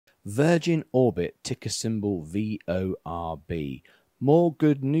Virgin Orbit, ticker symbol VORB. More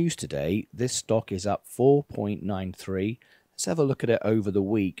good news today. This stock is up 4.93. Let's have a look at it over the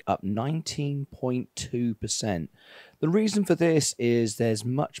week, up 19.2%. The reason for this is there's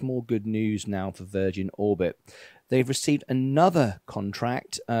much more good news now for Virgin Orbit. They've received another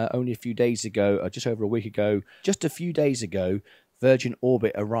contract only a few days ago, or just over a week ago. Just a few days ago, Virgin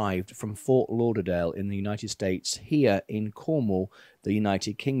Orbit arrived from Fort Lauderdale in the United States, here in Cornwall, the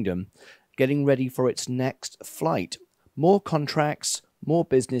United Kingdom, getting ready for its next flight. More contracts, more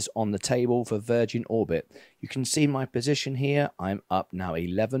business on the table for Virgin Orbit. You can see my position here. I'm up now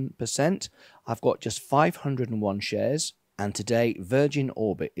 11%. I've got just 501 shares. And today, Virgin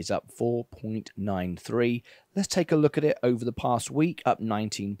Orbit is up 4.93. Let's take a look at it over the past week, up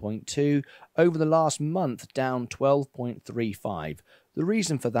 19.2. Over the last month, down 12.35. The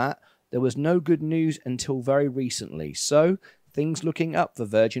reason for that, there was no good news until very recently. So, things looking up for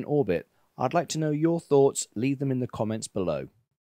Virgin Orbit. I'd like to know your thoughts. Leave them in the comments below.